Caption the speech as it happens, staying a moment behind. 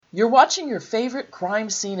You're watching your favorite crime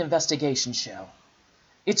scene investigation show.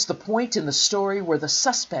 It's the point in the story where the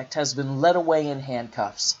suspect has been led away in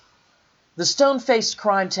handcuffs. The stone-faced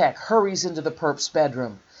crime tech hurries into the perp's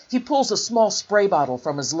bedroom. He pulls a small spray bottle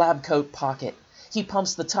from his lab coat pocket. He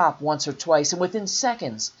pumps the top once or twice, and within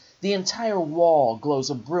seconds, the entire wall glows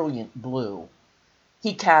a brilliant blue.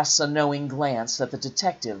 He casts a knowing glance at the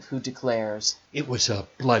detective, who declares, "It was a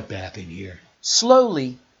bloodbath in here."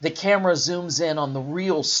 Slowly, the camera zooms in on the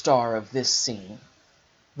real star of this scene.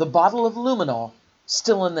 The bottle of luminol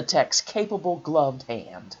still in the tech's capable gloved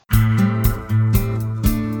hand.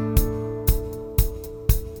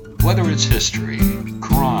 Whether it's history,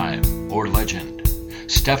 crime, or legend,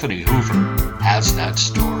 Stephanie Hoover has that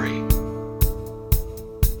story.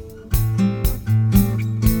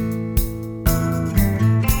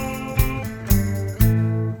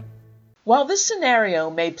 While this scenario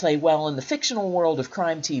may play well in the fictional world of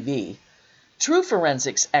crime TV, true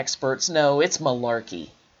forensics experts know it's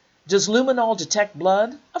malarkey. Does luminol detect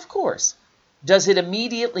blood? Of course. Does it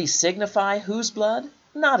immediately signify whose blood?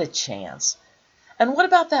 Not a chance. And what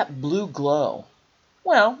about that blue glow?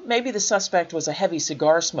 Well, maybe the suspect was a heavy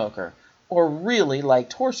cigar smoker, or really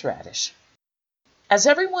liked horseradish. As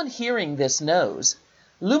everyone hearing this knows,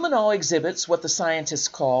 luminol exhibits what the scientists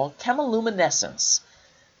call chemiluminescence.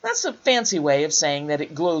 That's a fancy way of saying that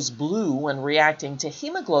it glows blue when reacting to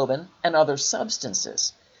hemoglobin and other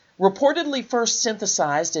substances. Reportedly first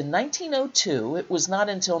synthesized in 1902, it was not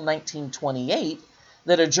until 1928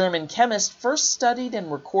 that a German chemist first studied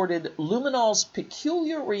and recorded luminol's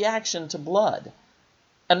peculiar reaction to blood.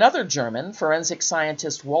 Another German, forensic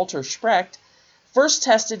scientist Walter Sprecht, first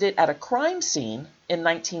tested it at a crime scene in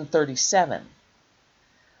 1937.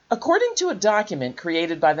 According to a document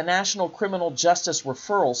created by the National Criminal Justice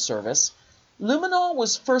Referral Service, luminol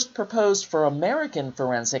was first proposed for American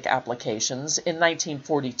forensic applications in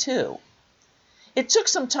 1942. It took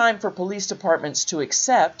some time for police departments to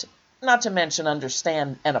accept, not to mention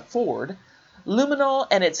understand and afford, luminol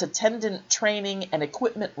and its attendant training and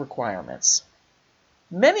equipment requirements.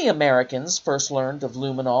 Many Americans first learned of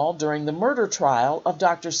luminol during the murder trial of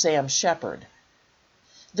Dr. Sam Sheppard.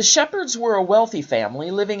 The Sheppards were a wealthy family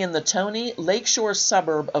living in the Tony lakeshore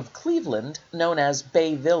suburb of Cleveland known as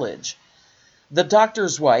Bay Village. The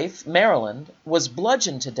doctor's wife, Marilyn, was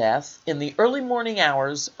bludgeoned to death in the early morning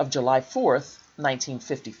hours of July 4th,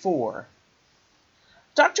 1954.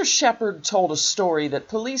 Dr. Sheppard told a story that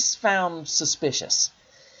police found suspicious.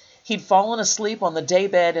 He'd fallen asleep on the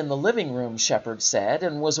daybed in the living room, Sheppard said,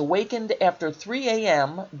 and was awakened after 3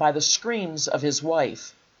 a.m. by the screams of his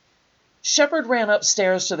wife. Sheppard ran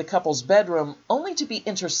upstairs to the couple's bedroom only to be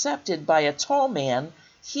intercepted by a tall man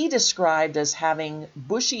he described as having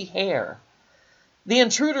bushy hair. The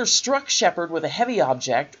intruder struck Sheppard with a heavy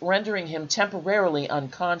object, rendering him temporarily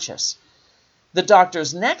unconscious. The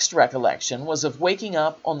doctor's next recollection was of waking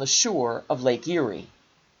up on the shore of Lake Erie.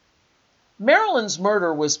 Marilyn's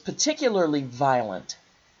murder was particularly violent.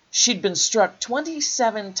 She'd been struck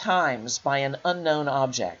 27 times by an unknown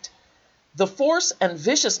object. The force and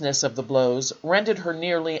viciousness of the blows rendered her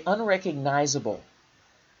nearly unrecognizable.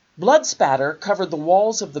 Blood spatter covered the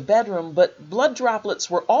walls of the bedroom, but blood droplets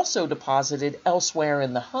were also deposited elsewhere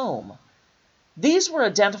in the home. These were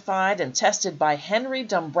identified and tested by Henry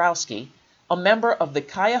Dombrowski, a member of the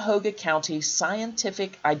Cuyahoga County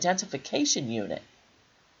Scientific Identification Unit.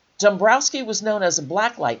 Dombrowski was known as a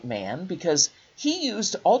blacklight man because he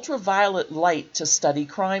used ultraviolet light to study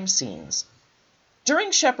crime scenes.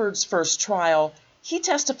 During Sheppard's first trial, he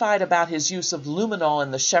testified about his use of luminol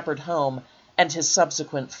in the Sheppard home and his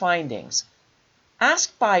subsequent findings.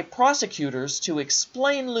 Asked by prosecutors to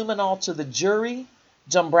explain luminol to the jury,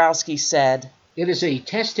 Dombrowski said, "It is a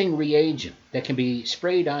testing reagent that can be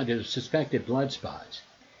sprayed onto suspected blood spots.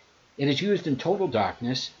 It is used in total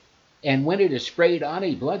darkness, and when it is sprayed on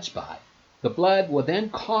a blood spot, the blood will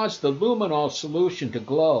then cause the luminol solution to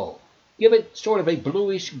glow, give it sort of a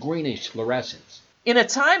bluish-greenish fluorescence." In a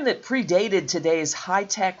time that predated today's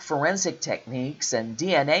high-tech forensic techniques and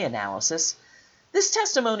DNA analysis, this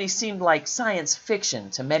testimony seemed like science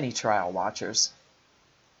fiction to many trial watchers.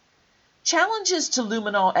 Challenges to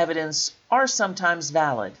luminol evidence are sometimes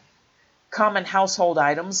valid. Common household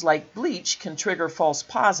items like bleach can trigger false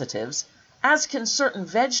positives, as can certain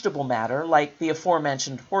vegetable matter like the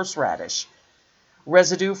aforementioned horseradish.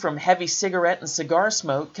 Residue from heavy cigarette and cigar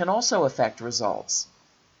smoke can also affect results.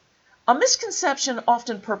 A misconception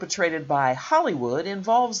often perpetrated by Hollywood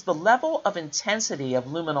involves the level of intensity of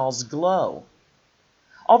luminol's glow.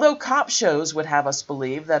 Although cop shows would have us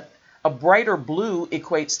believe that a brighter blue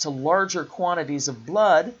equates to larger quantities of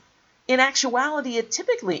blood, in actuality it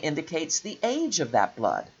typically indicates the age of that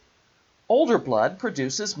blood. Older blood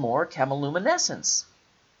produces more chemiluminescence.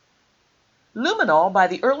 Luminol by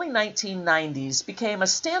the early 1990s became a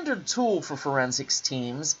standard tool for forensics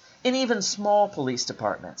teams in even small police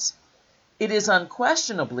departments. It is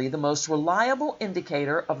unquestionably the most reliable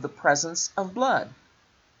indicator of the presence of blood.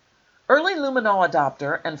 Early luminol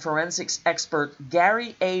adopter and forensics expert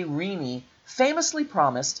Gary A. Reaney famously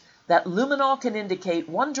promised that luminol can indicate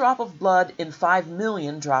 1 drop of blood in 5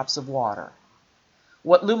 million drops of water.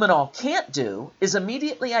 What luminol can't do is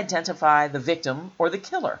immediately identify the victim or the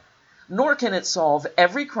killer, nor can it solve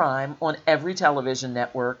every crime on every television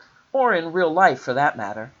network, or in real life for that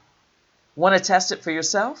matter. Want to test it for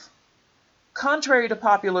yourself? Contrary to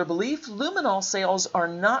popular belief, luminol sales are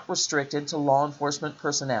not restricted to law enforcement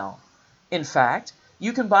personnel. In fact,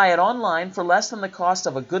 you can buy it online for less than the cost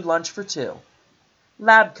of a good lunch for 2.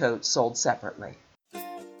 Lab coats sold separately.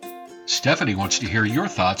 Stephanie wants to hear your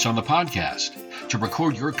thoughts on the podcast. To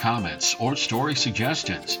record your comments or story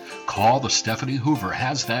suggestions, call the Stephanie Hoover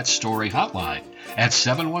Has That Story hotline at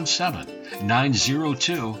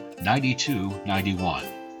 717-902-9291.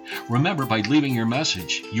 Remember, by leaving your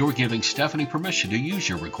message, you're giving Stephanie permission to use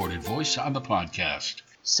your recorded voice on the podcast.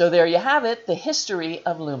 So there you have it, the history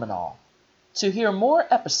of luminol. To hear more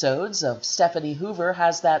episodes of Stephanie Hoover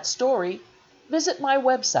Has That Story, visit my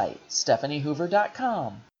website,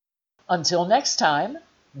 stephaniehoover.com. Until next time,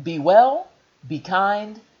 be well, be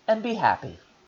kind, and be happy.